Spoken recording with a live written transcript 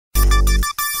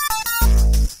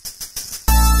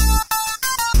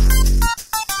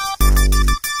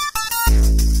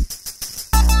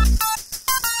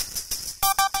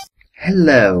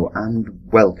Hello and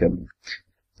welcome.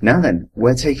 Now then,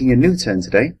 we're taking a new turn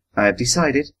today. I have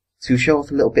decided to show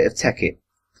off a little bit of Tekkit.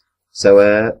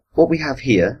 So what we have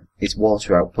here is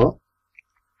water output,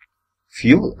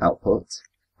 fuel output,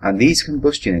 and these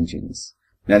combustion engines.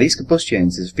 Now these combustion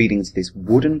engines are feeding into this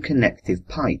wooden connective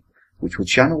pipe, which will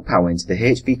channel power into the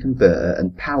HV converter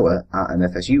and power our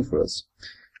MFSU for us.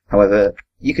 However,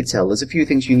 you can tell there's a few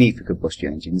things you need for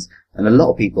combustion engines, and a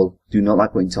lot of people do not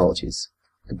like putting torches.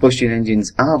 Combustion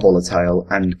engines are volatile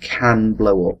and can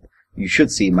blow up. You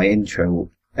should see in my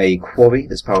intro a quarry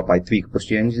that's powered by 3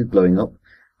 combustion engines blowing up.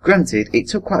 Granted, it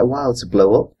took quite a while to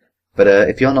blow up, but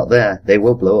if you're not there, they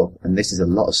will blow up, and this is a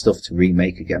lot of stuff to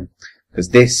remake again. Because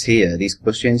this here, these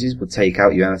combustion engines will take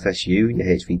out your MFSU, your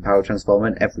HV power transformer,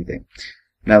 and everything.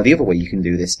 Now, the other way you can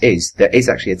do this is, there is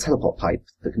actually a teleport pipe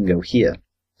that can go here.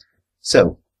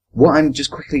 So, what I'm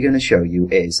just quickly going to show you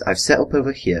is, I've set up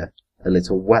over here a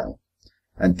little well.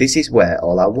 And this is where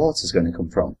all our water is going to come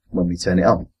from when we turn it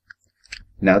on.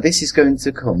 Now this is going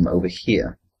to come over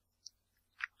here.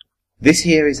 This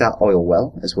here is our oil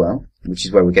well as well, which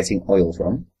is where we're getting oil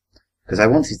from. Because I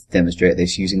wanted to demonstrate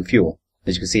this using fuel.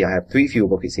 As you can see, I have 3 fuel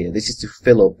buckets here. This is to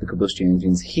fill up the combustion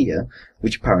engines here,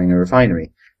 which are powering a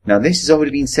refinery. Now this has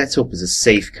already been set up as a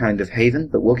safe kind of haven,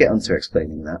 but we'll get onto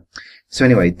explaining that. So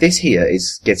anyway, this here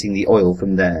is getting the oil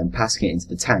from there and passing it into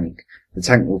the tank. The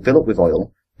tank will fill up with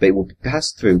oil, but it will be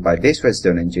passed through by this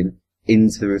redstone engine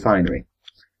into the refinery.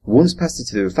 Once passed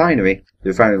into the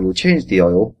refinery will change the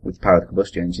oil, with the power of the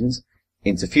combustion engines,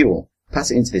 into fuel, pass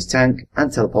it into this tank,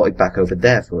 and teleport it back over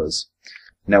there for us.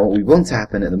 Now what we want to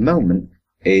happen at the moment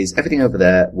is everything over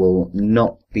there will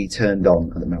not be turned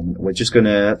on at the moment. We're just going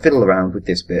to fiddle around with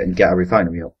this bit and get our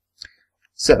refinery up.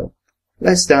 So,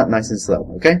 let's start nice and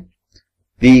slow, okay?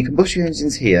 The combustion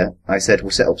engines here, I said,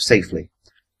 will set up safely.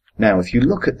 Now if you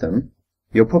look at them,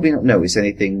 you'll probably not notice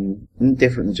anything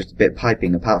different than just a bit of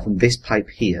piping apart from this pipe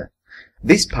here.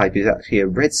 This pipe is actually a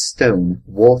redstone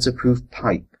waterproof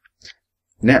pipe.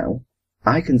 Now,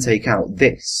 I can take out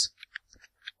this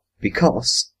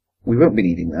because we won't be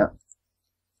needing that.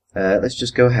 Let's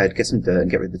just go ahead, get some dirt and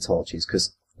get rid of the torches,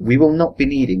 because we will not be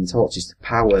needing torches to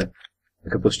power the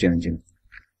combustion engine.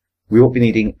 We won't be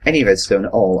needing any redstone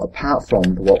at all apart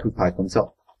from the waterproof pipe on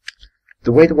top.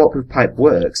 The way the waterproof pipe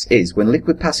works is when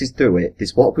liquid passes through it,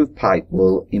 this waterproof pipe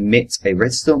will emit a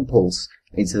redstone pulse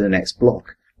into the next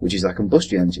block, which is our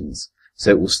combustion engines,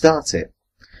 so it will start it.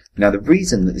 Now the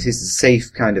reason that this is a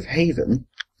safe kind of haven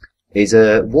is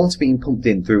water being pumped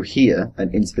in through here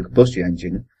and into the combustion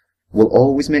engine will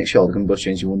always make sure the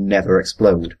combustion engine will never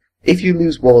explode. If you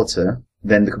lose water,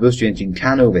 then the combustion engine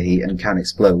can overheat and can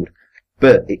explode.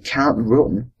 But it can't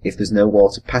run if there's no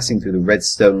water passing through the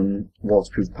redstone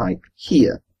waterproof pipe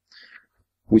here.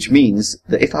 Which means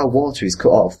that if our water is cut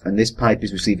off and this pipe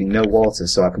is receiving no water,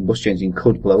 so our combustion engine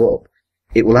could blow up,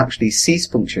 it will actually cease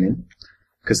functioning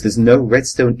because there's no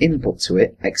redstone input to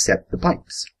it except the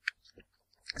pipes.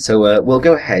 So we'll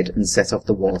go ahead and set off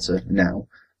the water now,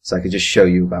 so I can just show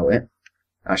you about it.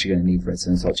 I'm actually going to need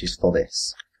redstone torches for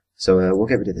this. So we'll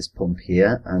get rid of this pump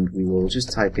here and we will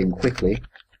just type in quickly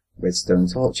redstone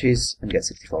torches and get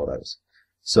 64 of those.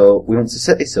 So we want to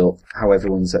set this up how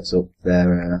everyone sets up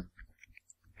their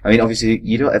I mean obviously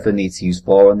you don't ever need to use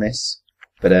 4 on this,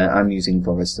 but I'm using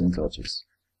 4 redstone torches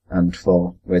and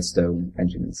 4 redstone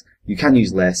engines. You can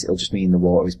use less, it'll just mean the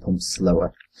water is pumped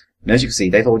slower. Now as you can see,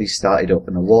 they've already started up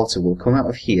and the water will come out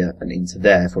of here and into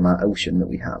there from our ocean that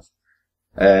we have.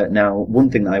 Now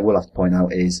one thing that I will have to point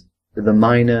out is that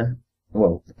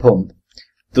the pump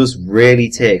does really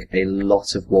take a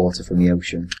lot of water from the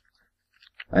ocean.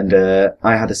 And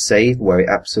I had a save where it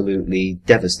absolutely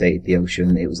devastated the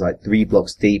ocean. It was like 3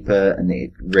 blocks deeper and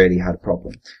it really had a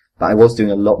problem. But I was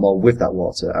doing a lot more with that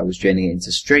water. I was draining it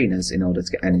into strainers in order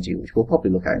to get energy, which we'll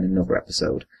probably look at in another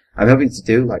episode. I'm hoping to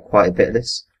do like quite a bit of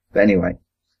this. But anyway,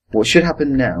 what should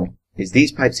happen now is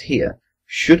these pipes here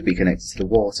should be connected to the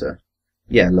water.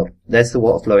 Yeah, look, there's the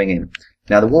water flowing in.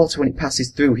 Now the water, when it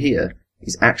passes through here,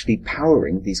 is actually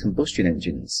powering these combustion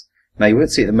engines. Now you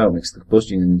won't see it at the moment because the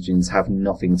combustion engines have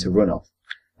nothing to run off.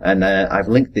 And I've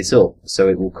linked this up so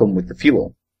it will come with the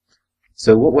fuel.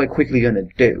 So what we're quickly going to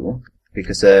do,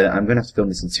 because I'm going to have to film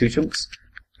this in 2 chunks,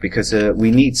 because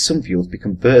we need some fuel to be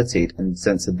converted and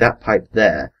sent to that pipe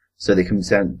there so they can be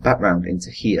sent back round into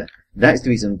here. That is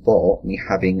the reason for me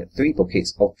having 3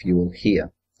 buckets of fuel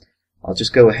here. I'll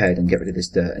just go ahead and get rid of this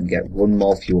dirt and get 1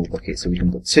 more fuel bucket so we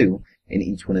can put 2 in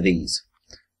each one of these.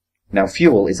 Now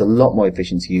fuel is a lot more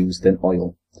efficient to use than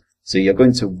oil, so you're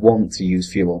going to want to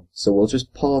use fuel. So we'll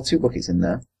just pour 2 buckets in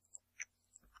there,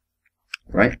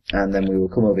 right, and then we will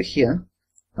come over here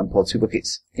and pour 2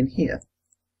 buckets in here.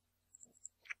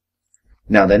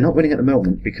 Now, they're not running at the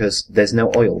moment because there's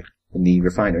no oil in the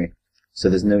refinery, so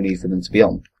there's no need for them to be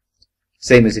on.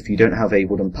 Same as if you don't have a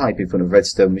wooden pipe in front of a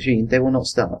redstone machine, they will not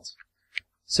start.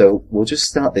 So we'll just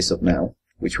start this up now,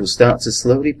 which will start to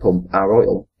slowly pump our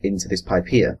oil into this pipe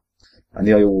here, and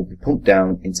the oil will be pumped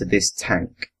down into this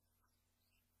tank.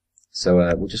 So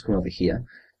we'll just come over here.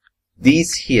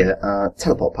 These here are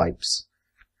teleport pipes.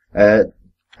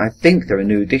 I think they're a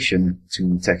new addition to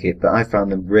Tekkit, but I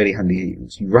found them really handy to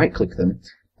use. You right-click them,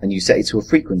 and you set it to a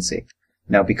frequency.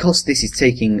 Now, because this is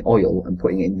taking oil and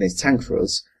putting it in this tank for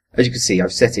us, as you can see,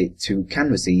 I've set it to can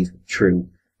receive true.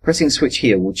 Pressing the switch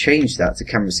here will change that to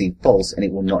can receive false, and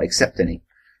it will not accept any.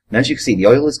 Now, as you can see, the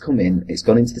oil has come in, it's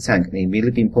gone into the tank, and it's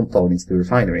immediately been pumped forward into the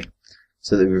refinery,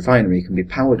 so the refinery can be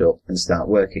powered up and start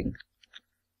working.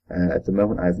 At the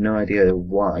moment, I have no idea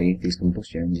why these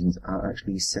combustion engines are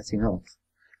actually setting off.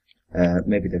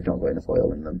 Maybe they've not got enough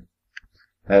oil in them.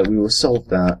 We will solve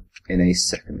that in a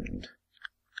second.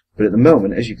 But at the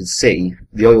moment, as you can see,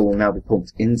 the oil will now be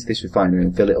pumped into this refinery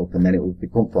and fill it up, and then it will be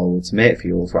pumped forward to make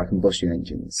fuel for our combustion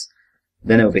engines.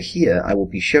 Then over here, I will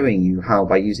be showing you how,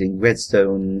 by using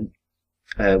redstone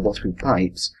waterproof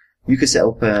pipes, you can set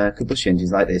up combustion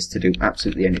engines like this to do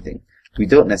absolutely anything. We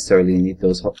don't necessarily need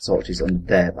those hot torches under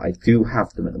there, but I do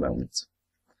have them at the moment.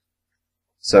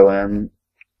 So,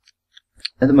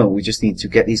 at the moment, we just need to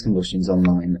get these combustions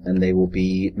online, and they will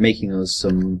be making us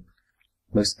some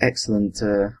most excellent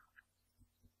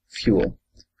fuel.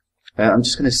 I'm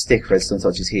just going to stick redstone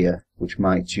torches here, which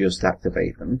might just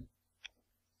activate them.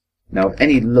 Now, with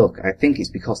any luck, I think it's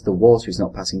because the water is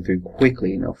not passing through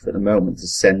quickly enough at the moment to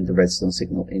send the redstone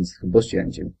signal into the combustion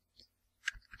engine.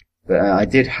 But I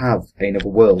did have another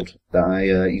world that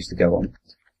I used to go on,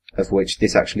 of which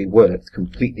this actually worked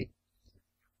completely.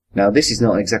 Now, this is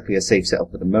not exactly a safe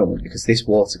setup at the moment, because this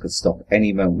water could stop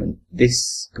any moment.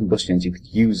 This combustion engine could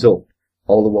use up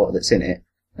all the water that's in it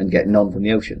and get none from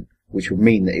the ocean, which would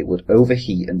mean that it would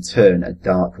overheat and turn a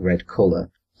dark red colour,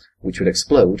 which would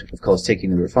explode, of course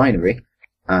taking the refinery,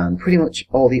 and pretty much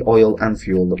all the oil and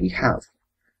fuel that we have.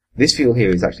 This fuel here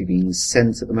is actually being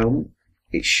sent at the moment.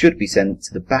 It should be sent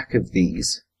to the back of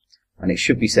these, and it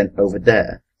should be sent over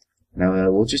there. Now,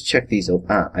 we'll just check these up.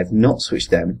 I've not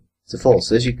switched them to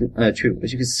false. As you can, true.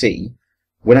 As you can see,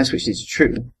 when I switched it to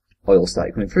true, oil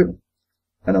started coming through.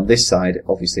 And on this side,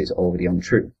 obviously it's already on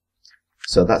true.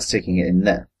 So that's taking it in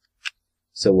there.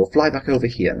 So we'll fly back over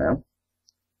here now,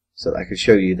 so that I can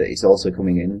show you that it's also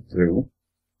coming in through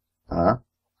our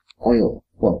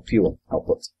fuel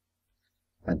output.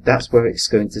 And that's where it's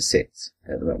going to sit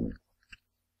at the moment.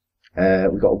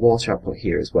 We've got a water output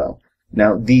here as well.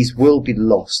 Now, these will be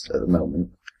lost at the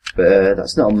moment, but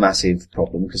that's not a massive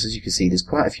problem, because as you can see, there's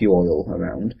quite a few oil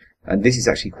around, and this is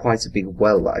actually quite a big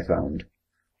well that I found.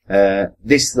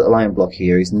 This little iron block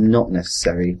here is not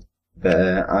necessary,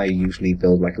 but I usually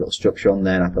build like a little structure on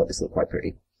there, and I thought this looked quite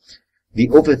pretty. The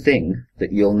other thing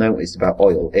that you'll notice about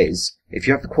oil is, if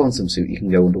you have the quantum suit, you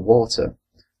can go underwater.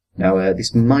 Now,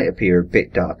 this might appear a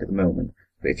bit dark at the moment,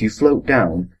 but if you float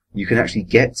down, you can actually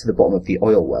get to the bottom of the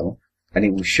oil well, and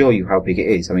it will show you how big it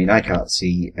is. I mean, I can't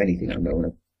see anything at the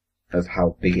moment of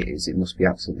how big it is. It must be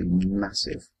absolutely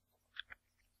massive.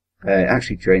 It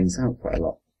actually drains out quite a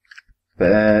lot.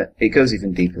 But it goes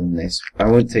even deeper than this. I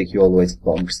won't take you all the way to the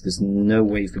bottom, because there's no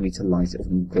way for me to light it up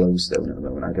in glowstone at the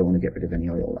moment. I don't want to get rid of any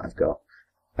oil that I've got.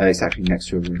 It's actually next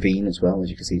to a ravine as well. As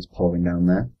you can see, it's pouring down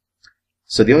there.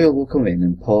 So the oil will come in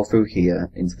and pour through here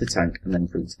into the tank, and then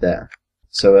through to there.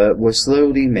 So we're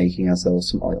slowly making ourselves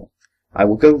some oil. I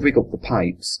will go rig up the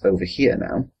pipes over here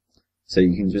now, so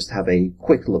you can just have a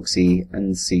quick look-see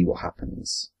and see what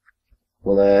happens.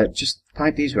 We'll just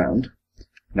pipe these round.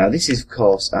 Now, this is, of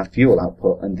course, our fuel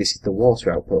output, and this is the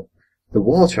water output. The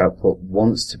water output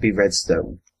wants to be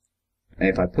redstone. And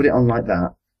if I put it on like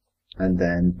that, and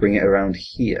then bring it around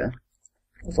here,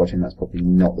 unfortunately that's probably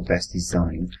not the best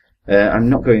design. I'm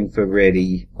not going for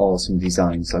really awesome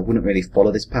designs, so I wouldn't really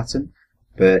follow this pattern.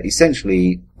 But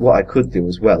essentially, what I could do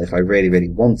as well, if I really, really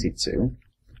wanted to,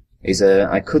 is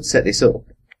I could set this up.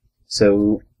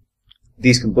 So,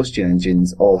 these combustion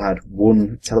engines all had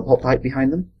one teleport pipe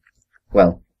behind them.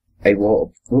 Well, a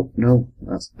water... Oh, no,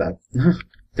 that's bad.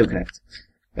 Don't connect.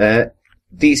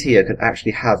 These here could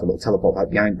actually have a little teleport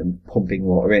pipe behind them, pumping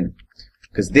water in.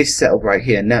 Because this setup right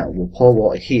here now will pour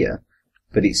water here,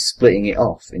 but it's splitting it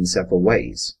off in several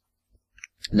ways.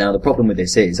 Now, the problem with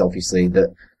this is, obviously,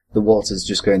 that the water's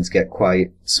just going to get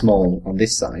quite small on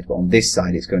this side, but on this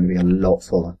side it's going to be a lot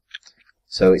fuller.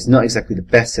 So it's not exactly the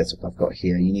best setup I've got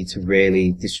here. You need to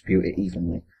really distribute it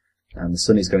evenly. And the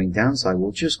sun is going down, so I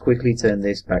will just quickly turn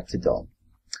this back to dawn.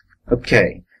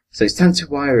 Okay, so it's time to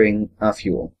wiring our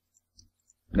fuel.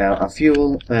 Now our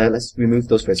fuel, let's remove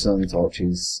those redstone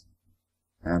torches,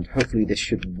 and hopefully this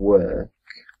should work.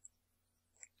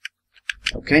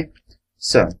 Okay,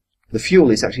 so the fuel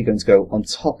is actually going to go on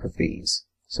top of these.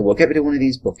 So we'll get rid of one of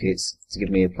these buckets to give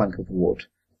me a plank of wood,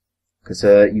 because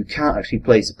you can't actually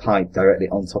place a pipe directly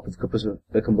on top of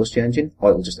the combustion engine,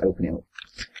 or it will just open it up.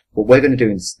 What we're going to do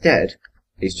instead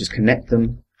is just connect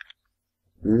them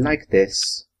like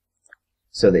this,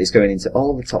 so that it's going into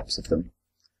all the tops of them.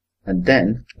 And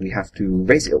then we have to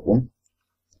raise it up one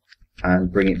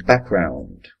and bring it back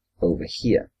round over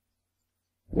here,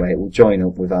 where it will join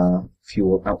up with our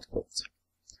fuel output.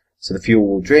 So the fuel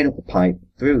will drain up the pipe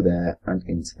through there and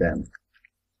into them.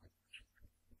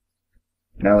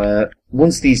 Now,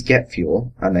 once these get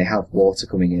fuel, and they have water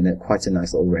coming in at quite a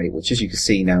nice little rate, which as you can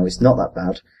see now is not that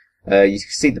bad. You can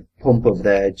see the pump over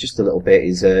there just a little bit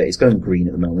is it's going green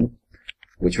at the moment,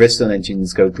 which redstone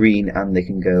engines go green and they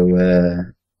can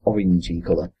go orangey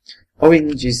colour.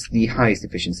 Orange is the highest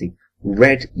efficiency.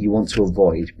 Red you want to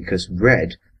avoid, because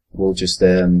red will just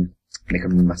make a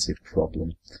massive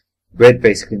problem. Red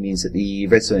basically means that the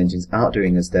redstone engines aren't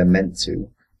doing as they're meant to.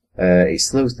 It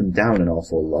slows them down an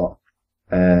awful lot.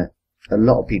 A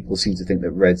lot of people seem to think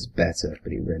that red's better,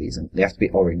 but it really isn't. They have to be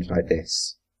orange like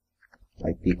this,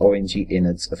 like the orangey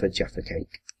innards of a Jaffa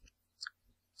cake.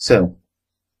 So,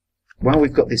 while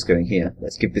we've got this going here,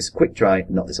 let's give this a quick try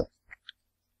and knock this off.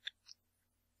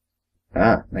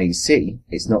 Ah, now you see,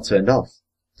 it's not turned off,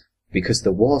 because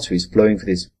the water is flowing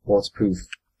through this waterproof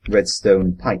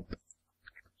redstone pipe.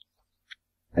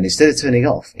 And instead of turning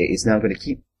off, it is now going to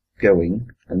keep going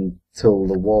until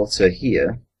the water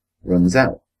here runs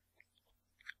out.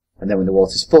 And then when the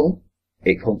water's full,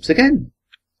 it pumps again.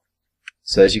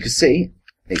 So as you can see,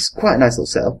 it's quite a nice little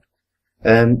setup.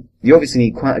 You obviously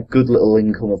need quite a good little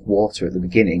income of water at the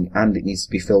beginning, and it needs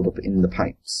to be filled up in the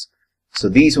pipes. So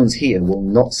these ones here will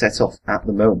not set off at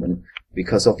the moment,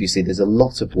 because obviously there's a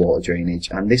lot of water drainage,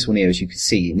 and this one here, as you can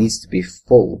see, it needs to be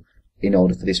full in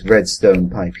order for this redstone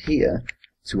pipe here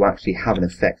to actually have an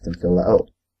effect and fill that up.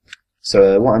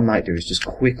 So what I might do is just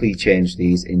quickly change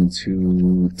these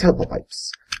into teleport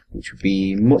pipes, which would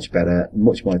be much better,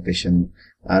 much more efficient,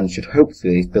 and should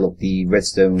hopefully fill up the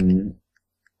redstone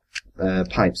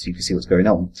pipes so you can see what's going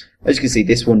on. As you can see,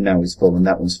 this one now is full and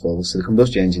that one's full, so the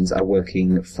combustion engines are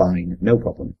working fine, no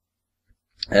problem.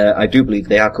 I do believe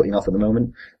they are cutting off at the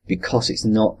moment because it's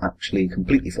not actually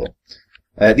completely full.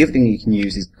 The other thing you can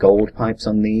use is gold pipes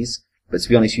on these, but to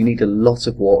be honest, you need a lot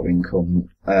of water income.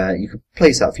 You could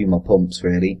place out a few more pumps,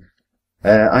 really.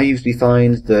 I usually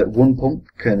find that one pump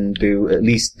can do at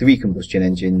least 3 combustion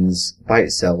engines by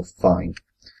itself fine.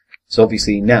 So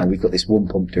obviously now we've got this one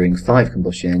pump doing 5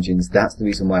 combustion engines. That's the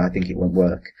reason why I think it won't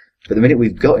work. But the minute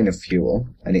we've got enough fuel,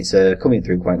 and it's coming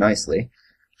through quite nicely,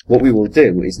 what we will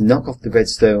do is knock off the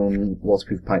redstone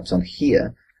waterproof pipes on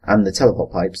here and the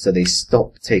teleport pipes so they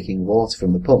stop taking water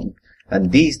from the pump,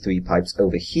 and these 3 pipes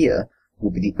over here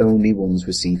will be the only ones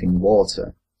receiving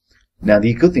water. Now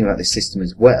the good thing about this system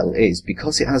as well is,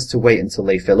 because it has to wait until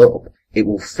they fill up, it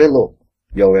will fill up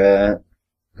your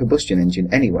combustion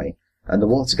engine anyway, and the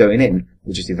water going in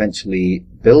will just eventually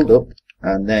build up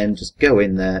and then just go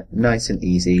in there nice and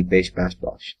easy, bish bash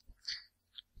bosh.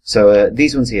 So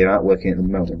these ones here aren't working at the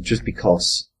moment just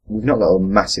because we've not got a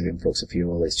massive influx of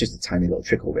fuel. It's just a tiny little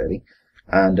trickle really,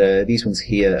 and these ones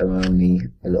here are only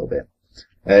a little bit.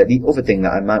 The other thing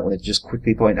that I might want to just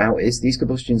quickly point out is these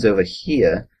combustions over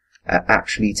here are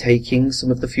actually taking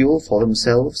some of the fuel for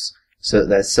themselves so that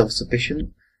they're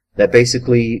self-sufficient. They're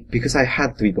basically, because I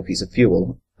had 3 buckets of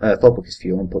fuel, 4 buckets of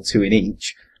fuel and put 2 in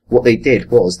each, what they did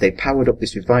was they powered up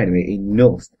this refinery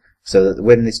enough so that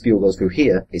when this fuel goes through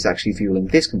here, it's actually fueling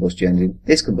this combustion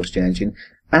engine,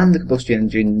 and the combustion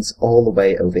engines all the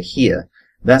way over here.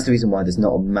 That's the reason why there's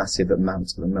not a massive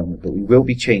amount at the moment, but we will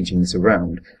be changing this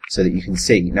around so that you can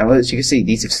see. Now, as you can see,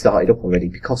 these have started up already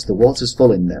because the water's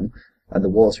full in them, and the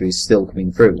water is still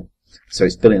coming through. So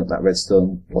it's filling up that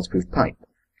redstone waterproof pipe.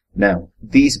 Now,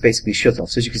 these are basically shut off.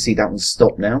 So as you can see, that one's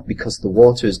stopped now because the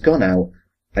water has gone out,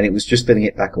 and it was just filling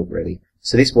it back up, really.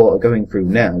 So this water going through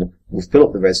now will fill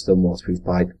up the redstone waterproof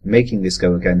pipe, making this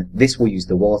go again. This will use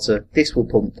the water, this will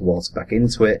pump the water back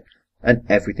into it, and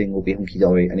everything will be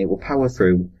hunky-dory, and it will power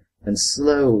through and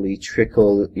slowly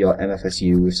trickle your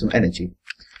MFSU with some energy.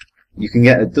 You can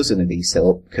get a dozen of these set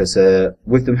up, because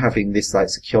with them having this like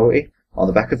security on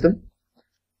the back of them,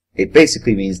 it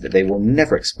basically means that they will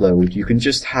never explode. You can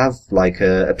just have like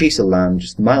a piece of land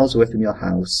just miles away from your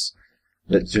house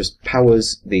that just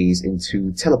powers these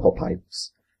into teleport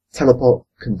pipes, teleport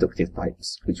conductive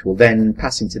pipes, which will then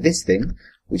pass into this thing,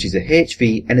 which is a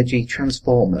HV energy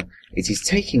transformer. It is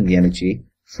taking the energy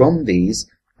from these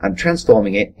and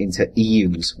transforming it into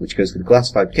EUs, which goes with the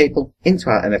glass fibre cable into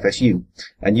our MFSU.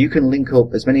 And you can link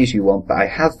up as many as you want, but I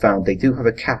have found they do have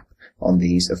a cap on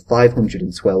these of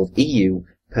 512 EU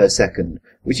per second,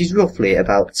 which is roughly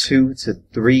about 2 to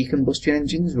 3 combustion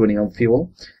engines running on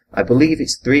fuel. I believe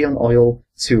it's 3 on oil,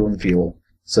 2 on fuel.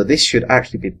 So this should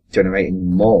actually be generating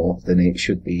more than it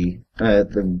should be,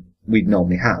 than we'd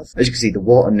normally have. As you can see, the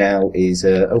water now is,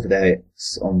 over there,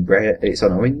 it's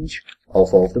on orange, all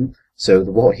 4 of them. So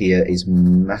the water here is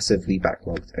massively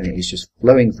backlogged, and it is just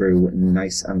flowing through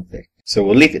nice and thick. So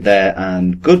we'll leave it there,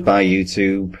 and goodbye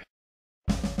YouTube.